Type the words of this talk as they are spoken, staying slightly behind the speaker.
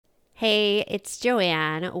Hey, it's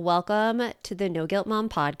Joanne. Welcome to the No Guilt Mom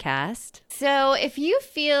podcast. So if you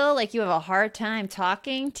feel like you have a hard time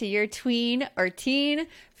talking to your tween or teen,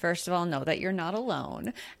 first of all, know that you're not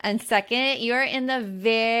alone. And second, you're in the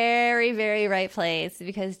very, very right place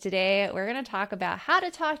because today we're going to talk about how to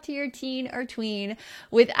talk to your teen or tween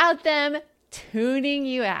without them tuning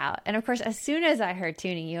you out. And of course, as soon as I heard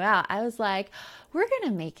tuning you out, I was like, we're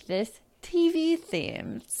going to make this TV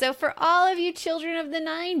theme. So for all of you children of the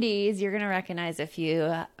 90s, you're going to recognize a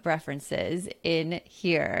few references in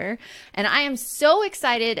here. And I am so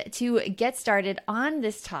excited to get started on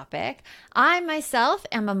this topic. I myself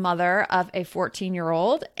am a mother of a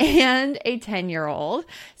 14-year-old and a 10-year-old.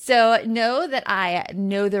 So know that I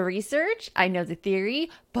know the research, I know the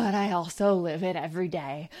theory, but I also live it every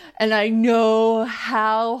day. And I know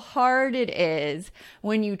how hard it is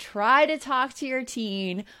when you try to talk to your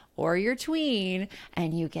teen or your tween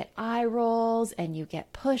and you get eye rolls and you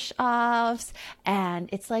get push-offs and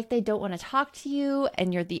it's like they don't want to talk to you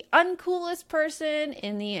and you're the uncoolest person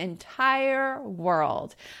in the entire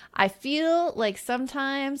world. I feel like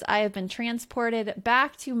sometimes I have been transported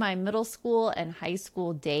back to my middle school and high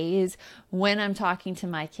school days when I'm talking to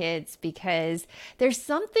my kids because there's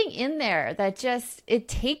something in there that just, it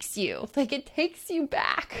takes you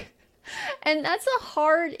back. And that's a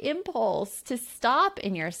hard impulse to stop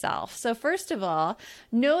in yourself. So first of all,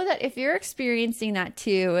 know that if you're experiencing that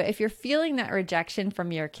too, if you're feeling that rejection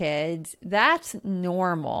from your kids, that's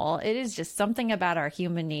normal. It is just something about our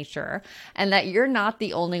human nature and that you're not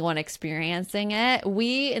the only one experiencing it.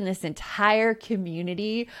 We in this entire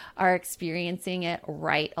community are experiencing it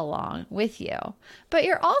right along with you. But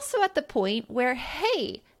you're also at the point where,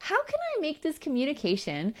 hey, how can I make this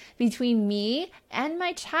communication between me and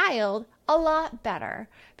my child a lot better?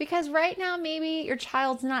 Because right now, maybe your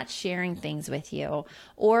child's not sharing things with you,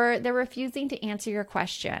 or they're refusing to answer your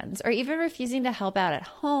questions, or even refusing to help out at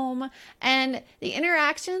home. And the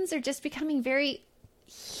interactions are just becoming very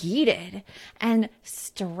heated and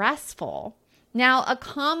stressful. Now, a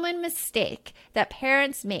common mistake that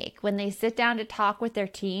parents make when they sit down to talk with their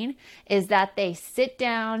teen is that they sit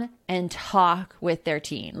down and talk with their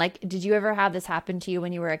teen. Like, did you ever have this happen to you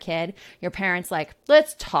when you were a kid? Your parents like,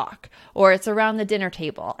 let's talk, or it's around the dinner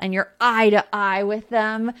table and you're eye to eye with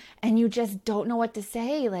them and you just don't know what to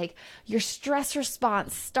say. Like your stress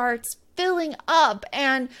response starts filling up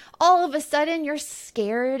and all of a sudden you're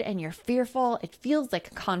scared and you're fearful. It feels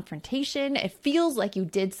like a confrontation. It feels like you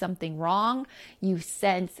did something wrong. You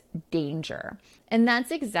sense danger. And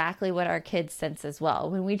that's exactly what our kids sense as well.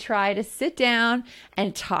 When we try to sit down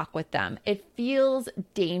and talk with them, it feels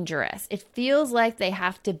dangerous. It feels like they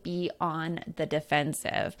have to be on the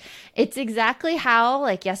defensive. It's exactly how,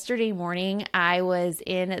 like yesterday morning, I was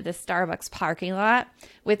in the Starbucks parking lot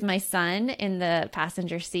with my son in the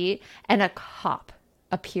passenger seat and a cop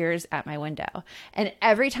appears at my window. And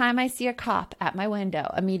every time I see a cop at my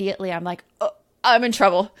window, immediately I'm like, oh, I'm in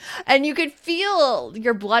trouble. And you could feel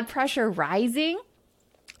your blood pressure rising.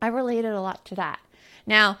 I related a lot to that.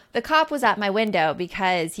 Now, the cop was at my window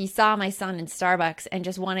because he saw my son in Starbucks and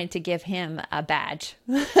just wanted to give him a badge,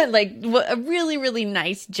 like a really, really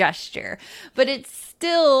nice gesture. But it's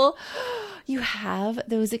still, you have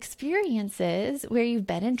those experiences where you've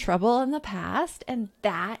been in trouble in the past, and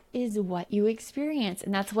that is what you experience.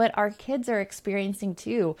 And that's what our kids are experiencing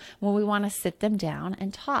too when we want to sit them down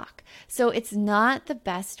and talk. So it's not the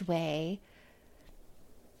best way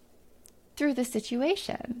through the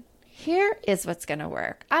situation. Here is what's going to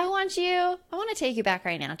work. I want to take you back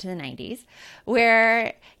right now to the 90s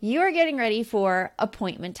where you are getting ready for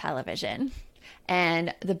appointment television.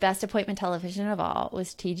 And the best appointment television of all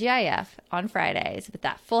was TGIF on Fridays with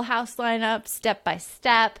that Full House lineup, Step by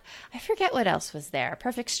Step. I forget what else was there.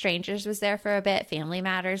 Perfect Strangers was there for a bit. Family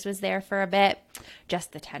Matters was there for a bit.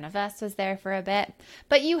 Just the 10 of Us was there for a bit.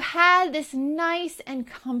 But you had this nice and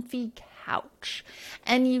comfy couch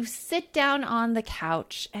and you sit down on the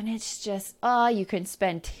couch and it's just, you can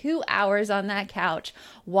spend 2 hours on that couch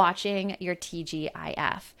watching your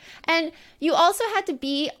TGIF. And you also had to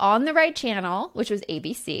be on the right channel, which was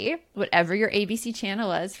ABC, whatever your ABC channel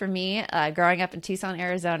was. For me, growing up in Tucson,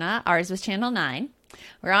 Arizona, ours was Channel 9.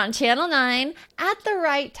 We're on Channel 9 at the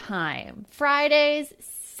right time. Fridays,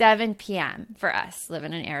 7 p.m. for us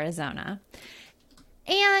living in Arizona.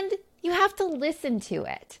 And you have to listen to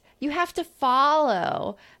it. You have to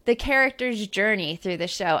follow the character's journey through the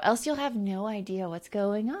show, else you'll have no idea what's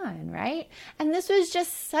going on, right? And this was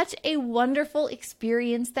just such a wonderful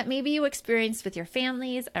experience that maybe you experienced with your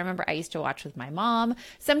families. I remember I used to watch with my mom,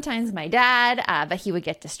 sometimes my dad, but he would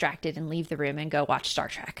get distracted and leave the room and go watch Star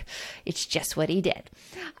Trek. It's just what he did.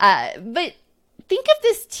 But think of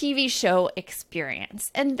this TV show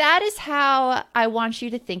experience, and that is how I want you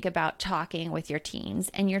to think about talking with your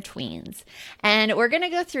teens and your tweens. And we're going to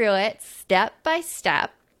go through it step by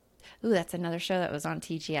step. Ooh, that's another show that was on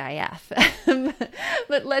TGIF.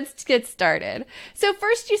 But let's get started. So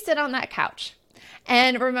first you sit on that couch.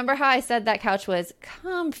 And remember how I said that couch was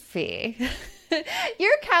comfy?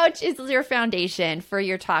 Your couch is your foundation for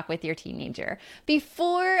your talk with your teenager.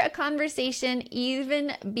 Before a conversation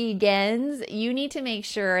even begins, you need to make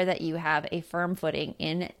sure that you have a firm footing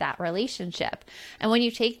in that relationship. And when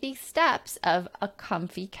you take these steps of a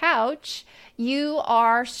comfy couch, you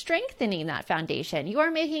are strengthening that foundation. You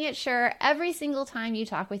are making it sure every single time you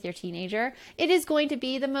talk with your teenager, it is going to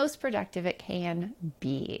be the most productive it can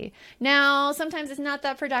be. Now, sometimes it's not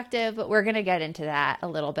that productive, but we're going to get into that a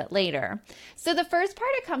little bit later. So the first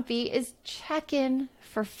part of comfy is check in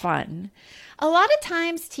for fun. A lot of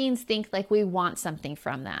times teens think like we want something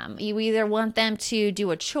from them. You either want them to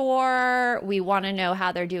do a chore, we want to know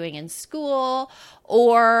how they're doing in school,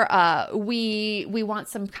 or we want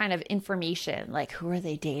some kind of information like who are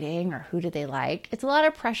they dating or who do they like. It's a lot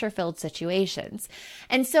of pressure-filled situations.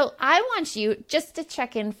 And so I want you just to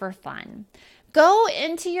check in for fun. Go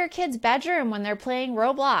into your kid's bedroom when they're playing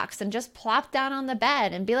Roblox and just plop down on the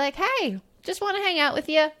bed and be like, hey, just want to hang out with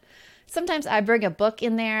you. Sometimes I bring a book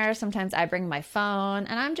in there. Sometimes I bring my phone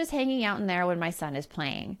and I'm just hanging out in there when my son is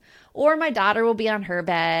playing. Or my daughter will be on her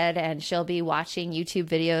bed and she'll be watching YouTube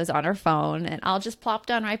videos on her phone and I'll just plop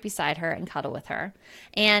down right beside her and cuddle with her.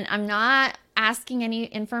 And I'm not asking any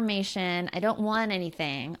information. I don't want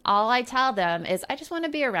anything. All I tell them is I just want to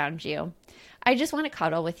be around you. I just want to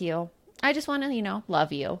cuddle with you. I just want to,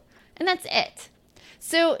 love you. And that's it.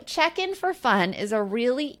 So check in for fun is a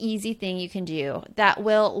really easy thing you can do that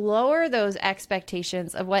will lower those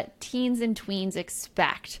expectations of what teens and tweens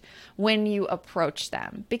expect when you approach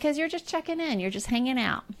them because you're just checking in, you're just hanging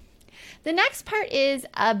out. The next part is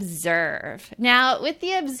observe. Now, with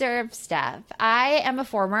the observe step, I am a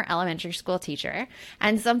former elementary school teacher,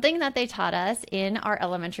 and something that they taught us in our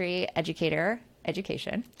elementary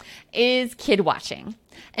education is kid watching.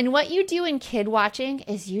 And what you do in kid watching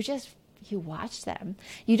is you watch them.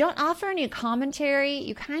 You don't offer any commentary.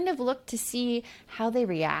 You kind of look to see how they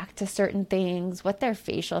react to certain things, what their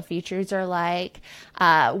facial features are like,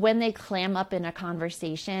 when they clam up in a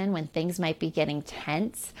conversation, when things might be getting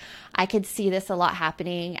tense. I could see this a lot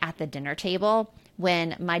happening at the dinner table.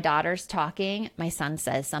 When my daughter's talking, my son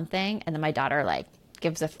says something, and then my daughter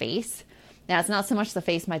gives a face. Now, it's not so much the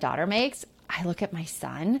face my daughter makes. I look at my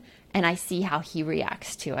son and I see how he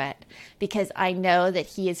reacts to it because I know that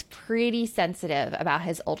he is pretty sensitive about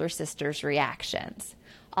his older sister's reactions.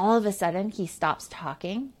 All of a sudden, he stops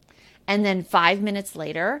talking. And then 5 minutes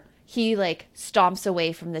later, he stomps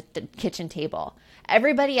away from the kitchen table.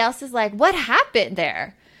 Everybody else is like, what happened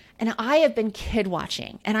there? And I have been kid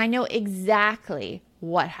watching and I know exactly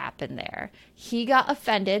what happened there. He got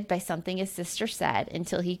offended by something his sister said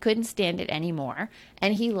until he couldn't stand it anymore,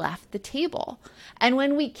 and he left the table. And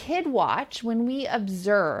when we kid watch, when we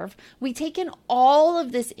observe, we take in all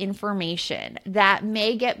of this information that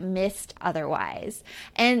may get missed otherwise.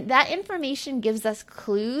 And that information gives us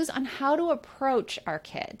clues on how to approach our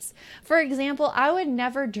kids. For example, I would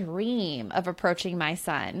never dream of approaching my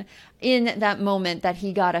son in that moment that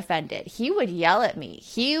he got offended. He would yell at me.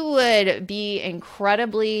 He would be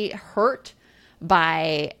incredibly hurt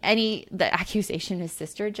by the accusation his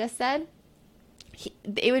sister just said.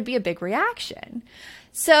 It would be a big reaction.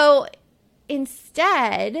 So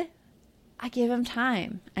instead, I give him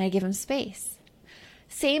time and I give him space.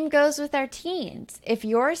 Same goes with our teens. If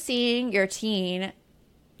you're seeing your teen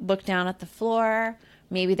look down at the floor,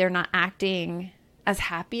 maybe they're not acting as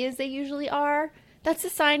happy as they usually are, that's a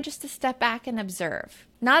sign just to step back and observe.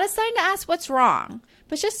 Not a sign to ask what's wrong,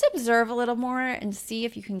 but just observe a little more and see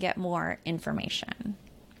if you can get more information.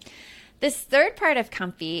 This third part of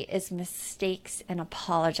comfy is mistakes and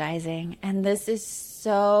apologizing. And this is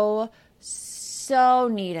so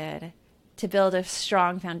needed to build a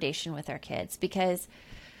strong foundation with our kids because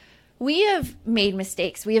we have made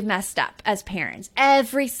mistakes. We have messed up as parents.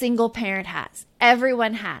 Every single parent has.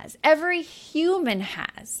 Everyone has. Every human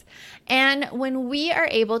has. And when we are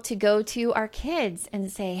able to go to our kids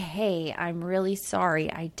and say, hey, I'm really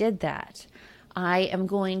sorry I did that. I am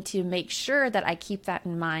going to make sure that I keep that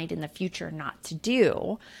in mind in the future not to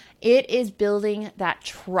do. It is building that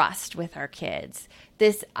trust with our kids.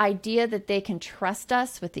 This idea that they can trust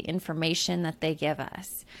us with the information that they give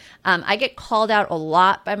us. I get called out a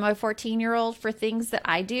lot by my 14-year-old for things that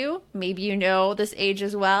I do. Maybe you know this age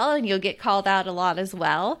as well, and you'll get called out a lot as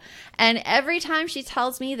well. And every time she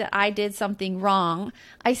tells me that I did something wrong,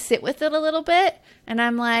 I sit with it a little bit, and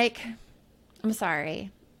I'm like, I'm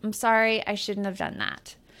sorry. I shouldn't have done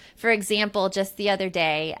that. For example, just the other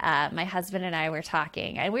day, my husband and I were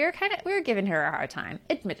talking, and we were giving her a hard time,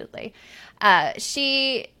 admittedly.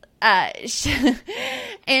 She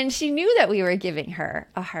and she knew that we were giving her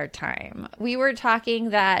a hard time. We were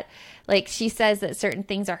talking that, like, she says that certain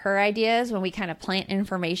things are her ideas when we kind of plant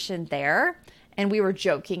information there, and we were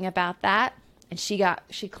joking about that, and she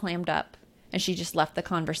clammed up. And she just left the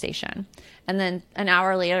conversation. And then an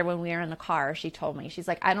hour later when we were in the car, she told me, she's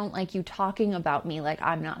like, I don't like you talking about me like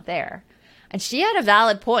I'm not there. And she had a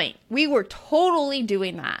valid point. We were totally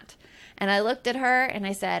doing that. And I looked at her and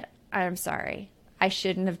I said, I'm sorry. I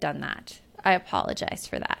shouldn't have done that. I apologize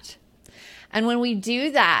for that. And when we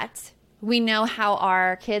do that, we know how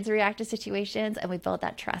our kids react to situations, and we build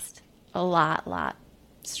that trust a lot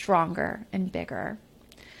stronger and bigger.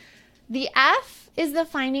 The F is the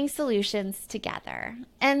finding solutions together.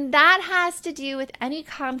 And that has to do with any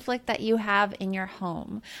conflict that you have in your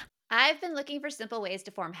home. I've been looking for simple ways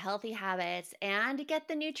to form healthy habits and get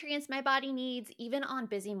the nutrients my body needs, even on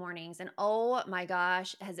busy mornings. And oh my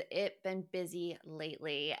gosh, has it been busy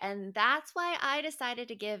lately. And that's why I decided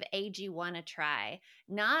to give AG1 a try.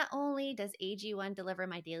 Not only does AG1 deliver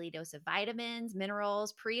my daily dose of vitamins,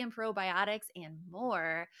 minerals, pre and probiotics, and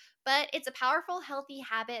more, but it's a powerful, healthy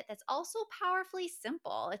habit that's also powerfully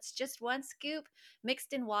simple. It's just one scoop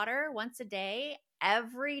mixed in water once a day,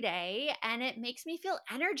 every day, and it makes me feel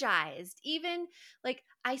energized. Even like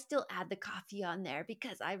I still add the coffee on there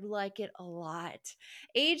because I like it a lot.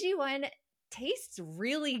 AG1 tastes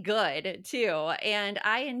really good too, and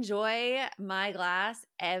I enjoy my glass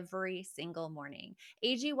every single morning.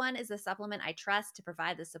 AG1 is a supplement I trust to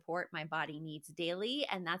provide the support my body needs daily,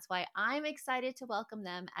 and that's why I'm excited to welcome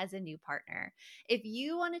them as a new partner. If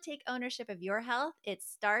you want to take ownership of your health, it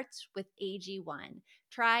starts with AG1.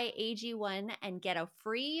 Try AG1 and get a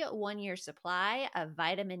free 1-year supply of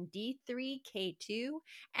vitamin D3, K2,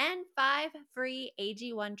 and 5 free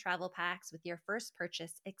AG1 travel packs with your first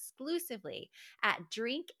purchase exclusively at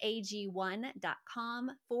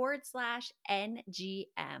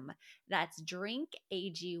drinkag1.com/NGM. That's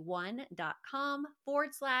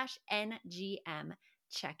drinkag1.com/NGM.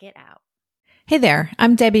 Check it out. Hey there,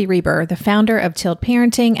 I'm Debbie Reber, the founder of Tilt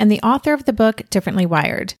Parenting and the author of the book Differently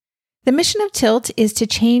Wired. The mission of Tilt is to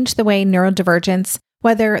change the way neurodivergence,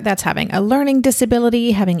 whether that's having a learning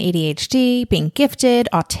disability, having ADHD, being gifted,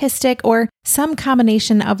 autistic, or some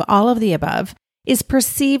combination of all of the above, is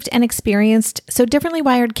perceived and experienced so differently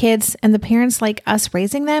wired kids and the parents like us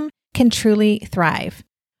raising them can truly thrive.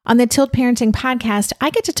 On the Tilt Parenting podcast, I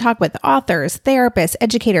get to talk with authors, therapists,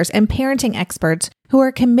 educators, and parenting experts who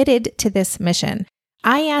are committed to this mission.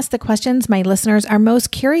 I ask the questions my listeners are most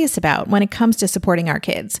curious about when it comes to supporting our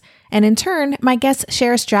kids. And in turn, my guests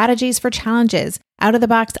share strategies for challenges,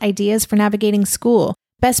 out-of-the-box ideas for navigating school,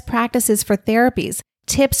 best practices for therapies,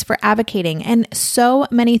 tips for advocating, and so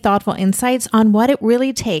many thoughtful insights on what it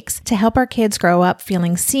really takes to help our kids grow up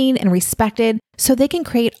feeling seen and respected so they can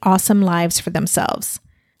create awesome lives for themselves.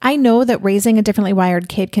 I know that raising a differently wired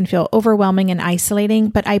kid can feel overwhelming and isolating,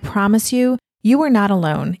 but I promise you, you are not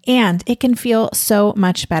alone, and it can feel so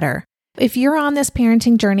much better. If you're on this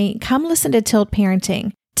parenting journey, come listen to Tilt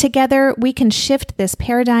Parenting. Together, we can shift this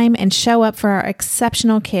paradigm and show up for our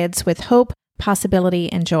exceptional kids with hope,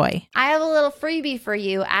 possibility, and joy. I have a little freebie for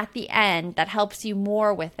you at the end that helps you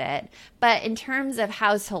more with it. But in terms of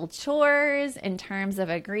household chores, in terms of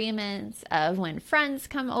agreements of when friends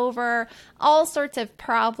come over, all sorts of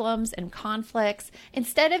problems and conflicts,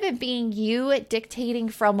 instead of it being you dictating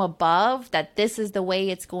from above that this is the way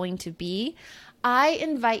it's going to be, I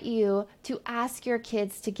invite you to ask your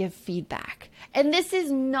kids to give feedback. And this is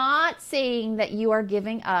not saying that you are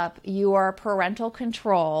giving up your parental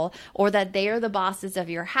control or that they are the bosses of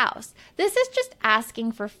your house. This is just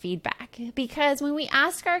asking for feedback, because when we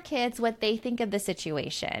ask our kids what they think of the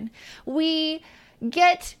situation, we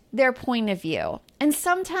get their point of view. And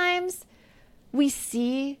sometimes we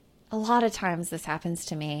see, a lot of times this happens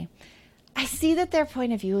to me, I see that their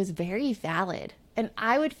point of view is very valid. And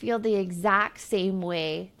I would feel the exact same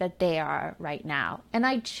way that they are right now. And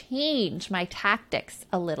I change my tactics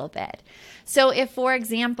a little bit. So if, for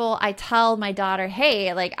example, I tell my daughter,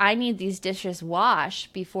 hey, like I need these dishes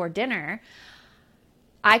washed before dinner,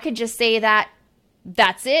 I could just say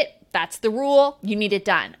that's it. That's the rule. You need it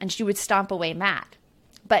done. And she would stomp away mad.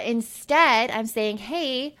 But instead, I'm saying,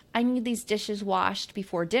 hey, I need these dishes washed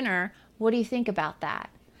before dinner. What do you think about that?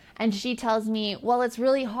 And she tells me, well, it's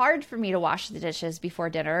really hard for me to wash the dishes before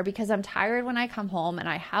dinner because I'm tired when I come home and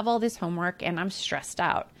I have all this homework and I'm stressed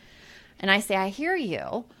out. And I say, I hear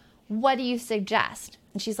you. What do you suggest?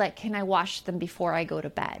 And she's like, can I wash them before I go to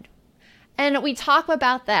bed? And we talk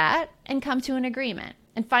about that and come to an agreement.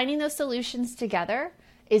 And finding those solutions together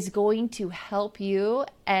is going to help you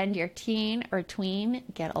and your teen or tween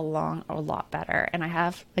get along a lot better. And I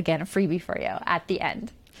have, again, a freebie for you at the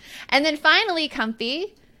end. And then finally,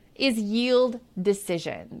 comfy, is yield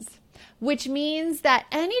decisions, which means that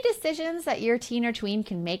any decisions that your teen or tween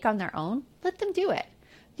can make on their own, let them do it.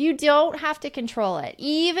 You don't have to control it,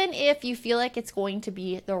 even if you feel like it's going to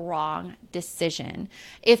be the wrong decision.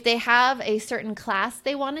 If they have a certain class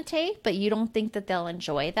they want to take, but you don't think that they'll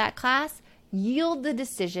enjoy that class, yield the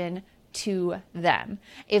decision to them.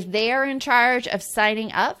 If they are in charge of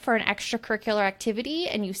signing up for an extracurricular activity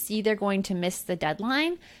and you see they're going to miss the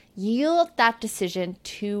deadline, yield that decision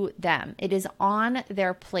to them. It is on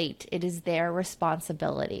their plate. It is their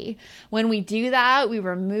responsibility. When we do that, we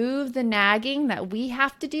remove the nagging that we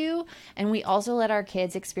have to do, and we also let our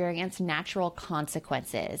kids experience natural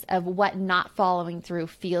consequences of what not following through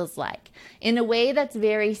feels like in a way that's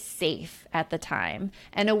very safe at the time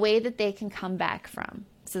and a way that they can come back from,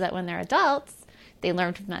 so that when they're adults, they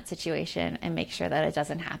learn from that situation and make sure that it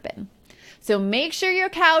doesn't happen. So make sure your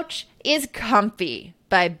couch is comfy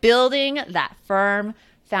by building that firm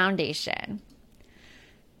foundation.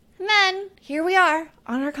 And then here we are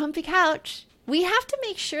on our comfy couch. We have to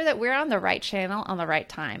make sure that we're on the right channel on the right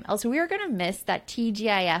time, else we are going to miss that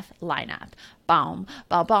TGIF lineup. Boom,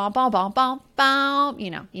 boom, boom, boom, boom, boom, boom.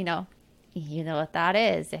 You know what that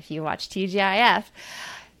is if you watch TGIF.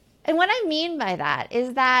 And what I mean by that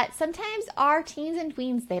is that sometimes our teens and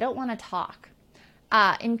tweens, they don't want to talk.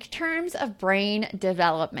 In terms of brain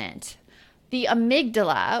development, the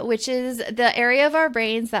amygdala, which is the area of our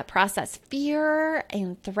brains that process fear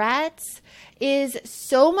and threats, is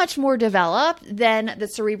so much more developed than the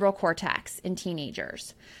cerebral cortex in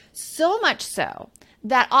teenagers. So much so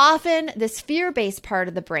that often this fear-based part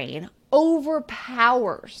of the brain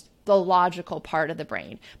overpowers the logical part of the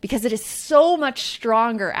brain because it is so much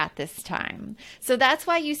stronger at this time. So that's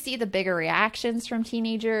why you see the bigger reactions from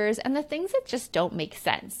teenagers and the things that just don't make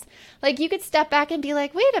sense. Like you could step back and be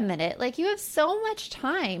like, wait a minute, like you have so much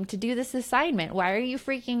time to do this assignment. Why are you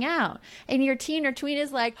freaking out? And your teen or tween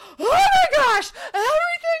is like, oh my gosh,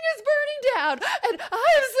 everything is burning down and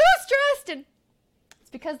I am so stressed. And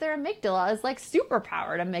because their amygdala is like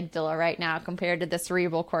superpowered amygdala right now compared to the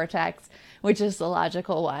cerebral cortex, which is the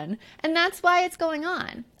logical one. And that's why it's going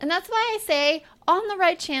on. And that's why I say on the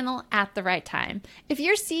right channel at the right time. If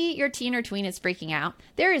you see your teen or tween is freaking out,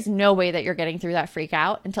 there is no way that you're getting through that freak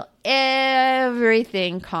out until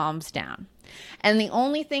everything calms down. And the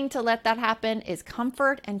only thing to let that happen is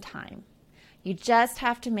comfort and time. You just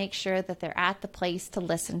have to make sure that they're at the place to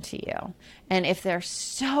listen to you. And if they're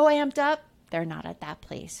so amped up, they're not at that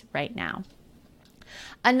place right now.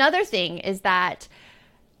 Another thing is that,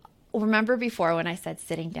 remember before when I said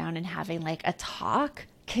sitting down and having like a talk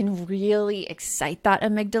can really excite that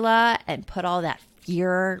amygdala and put all that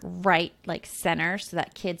fear right like center so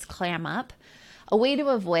that kids clam up? A way to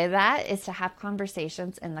avoid that is to have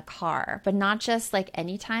conversations in the car, but not just like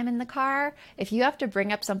any time in the car. If you have to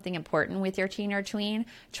bring up something important with your teen or tween,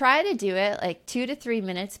 try to do it like 2 to 3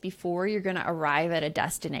 minutes before you're going to arrive at a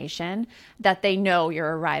destination that they know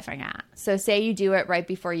you're arriving at. So say you do it right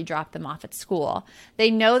before you drop them off at school.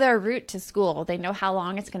 They know their route to school. They know how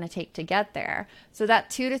long it's going to take to get there. So that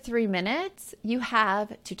 2 to 3 minutes you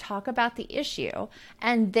have to talk about the issue,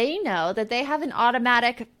 and they know that they have an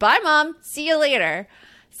automatic, bye mom, see you later.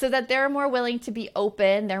 So that they're more willing to be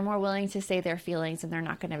open, they're more willing to say their feelings, and they're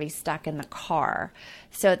not going to be stuck in the car.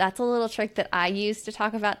 So that's a little trick that I use to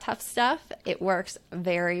talk about tough stuff. It works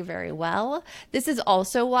very, very well. This is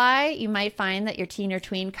also why you might find that your teen or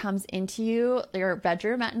tween comes into your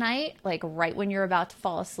bedroom at night, like right when you're about to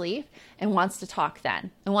fall asleep, and wants to talk then,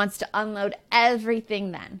 and wants to unload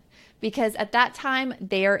everything then. Because at that time,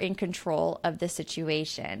 they are in control of the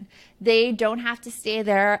situation. They don't have to stay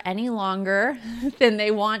there any longer than they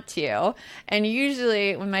want to. And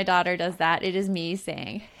usually when my daughter does that, it is me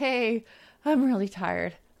saying, hey, I'm really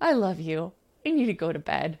tired. I love you. I need to go to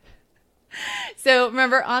bed. So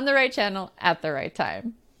remember, on the right channel at the right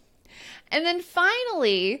time. And then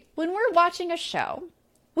finally, when we're watching a show,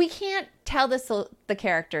 We can't tell the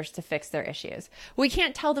characters to fix their issues. We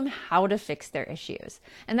can't tell them how to fix their issues.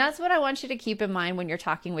 And that's what I want you to keep in mind when you're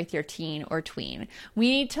talking with your teen or tween. We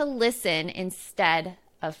need to listen instead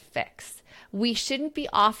of fix. We shouldn't be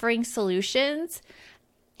offering solutions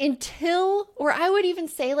until, or I would even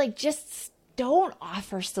say, like, just don't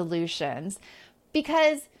offer solutions,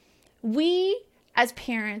 because we as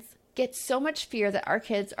parents get so much fear that our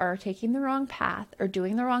kids are taking the wrong path or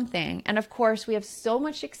doing the wrong thing. And of course, we have so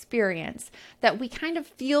much experience that we kind of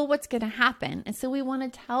feel what's going to happen. And so we want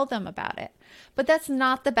to tell them about it. But that's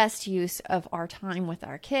not the best use of our time with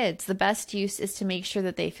our kids. The best use is to make sure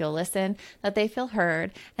that they feel listened, that they feel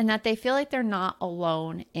heard, and that they feel like they're not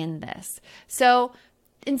alone in this. So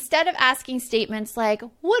instead of asking statements like,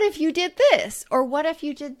 what if you did this? Or what if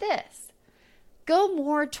you did this? Go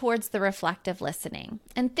more towards the reflective listening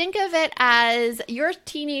and think of it as your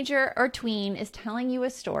teenager or tween is telling you a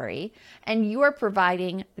story and you are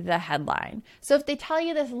providing the headline. So if they tell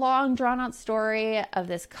you this long drawn out story of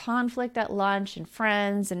this conflict at lunch and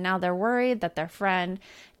friends, and now they're worried that their friend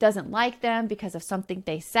doesn't like them because of something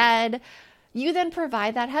they said, you then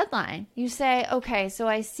provide that headline. You say, okay, so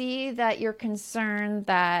I see that you're concerned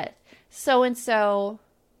that so-and-so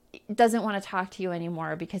doesn't want to talk to you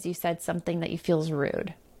anymore because you said something that you feel is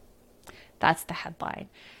rude. That's the headline.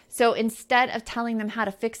 So instead of telling them how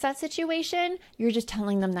to fix that situation, you're just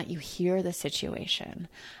telling them that you hear the situation.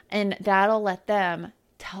 And that'll let them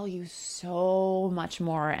tell you so much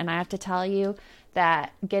more. And I have to tell you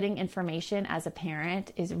that getting information as a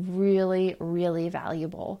parent is really, really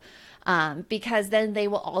valuable, because then they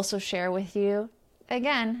will also share with you,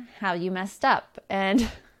 again, how you messed up.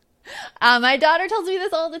 And my daughter tells me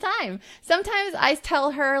this all the time. Sometimes I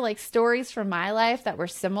tell her like stories from my life that were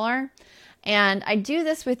similar. And I do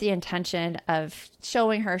this with the intention of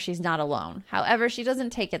showing her she's not alone. However, she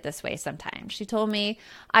doesn't take it this way sometimes. She told me,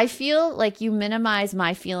 I feel like you minimize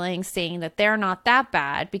my feelings saying that they're not that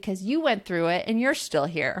bad because you went through it and you're still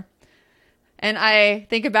here. And I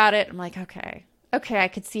think about it. I'm like, okay, I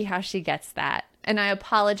could see how she gets that. And I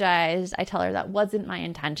apologize. I tell her that wasn't my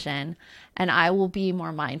intention, and I will be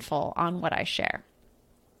more mindful on what I share.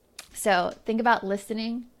 So think about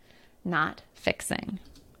listening, not fixing.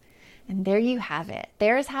 And there you have it.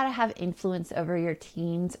 There's how to have influence over your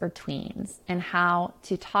teens or tweens and how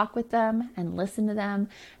to talk with them and listen to them,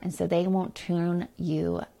 and so they won't tune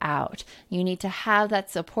you out. You need to have that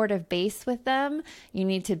supportive base with them. You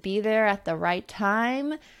need to be there at the right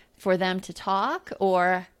time for them to talk,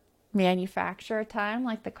 or manufacture a time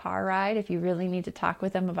like the car ride if you really need to talk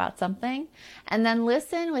with them about something, and then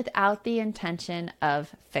listen without the intention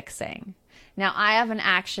of fixing. Now, I have an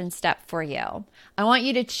action step for you. I want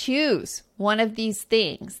you to choose one of these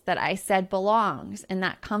things that I said belongs in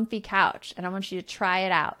that comfy couch, and I want you to try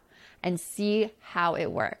it out and see how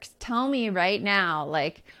it works. Tell me right now,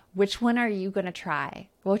 like, which one are you going to try?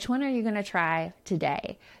 Which one are you going to try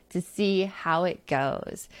today to see how it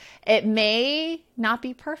goes? It may not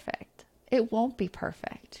be perfect. It won't be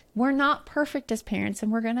perfect. We're not perfect as parents,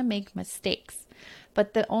 and we're going to make mistakes.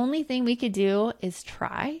 But the only thing we could do is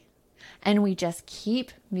try, and we just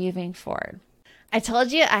keep moving forward. I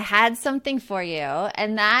told you I had something for you,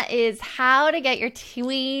 and that is how to get your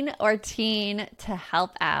tween or teen to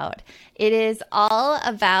help out. It is all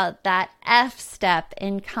about that F step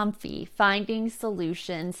in comfy, finding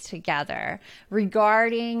solutions together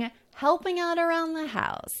regarding helping out around the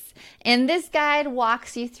house. And this guide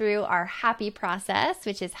walks you through our happy process,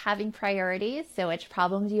 which is having priorities. So which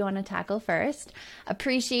problems you want to tackle first,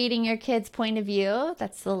 appreciating your kid's point of view.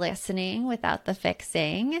 That's the listening without the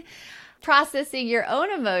fixing. Processing your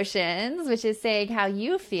own emotions, which is saying how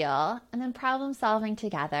you feel, and then problem solving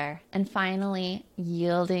together, and finally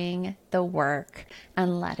yielding the work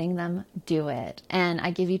and letting them do it. And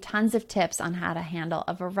I give you tons of tips on how to handle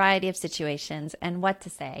a variety of situations and what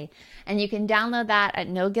to say. And you can download that at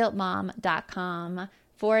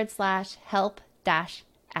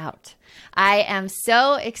noguiltmom.com/help-out. I am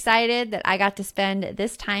so excited that I got to spend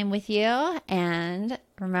this time with you. And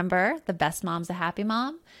remember, the best mom's a happy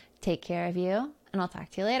mom. Take care of you, and I'll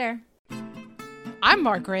talk to you later. I'm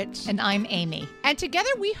Margaret. And I'm Amy. And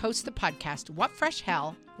together we host the podcast, What Fresh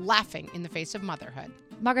Hell? Laughing in the Face of Motherhood.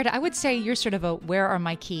 Margaret, I would say you're sort of a where are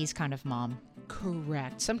my keys kind of mom.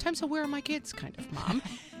 Correct. Sometimes a where are my kids kind of mom.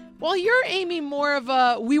 Well, you're, Amy, more of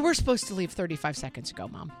a we were supposed to leave 35 seconds ago,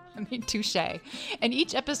 mom. I mean, touche. In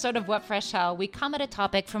each episode of What Fresh Hell, we come at a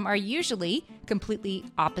topic from our usually completely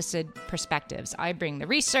opposite perspectives. I bring the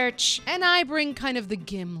research. And I bring kind of the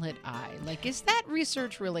gimlet eye. Like, is that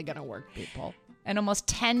research really going to work, people? And almost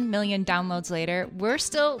 10 million downloads later, we're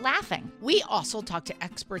still laughing. We also talk to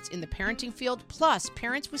experts in the parenting field, plus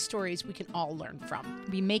parents with stories we can all learn from.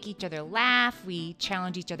 We make each other laugh, we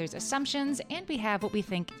challenge each other's assumptions, and we have what we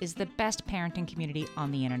think is the best parenting community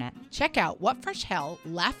on the internet. Check out What Fresh Hell,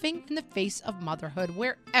 Laughing in the Face of Motherhood,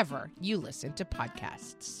 wherever you listen to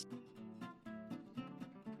podcasts.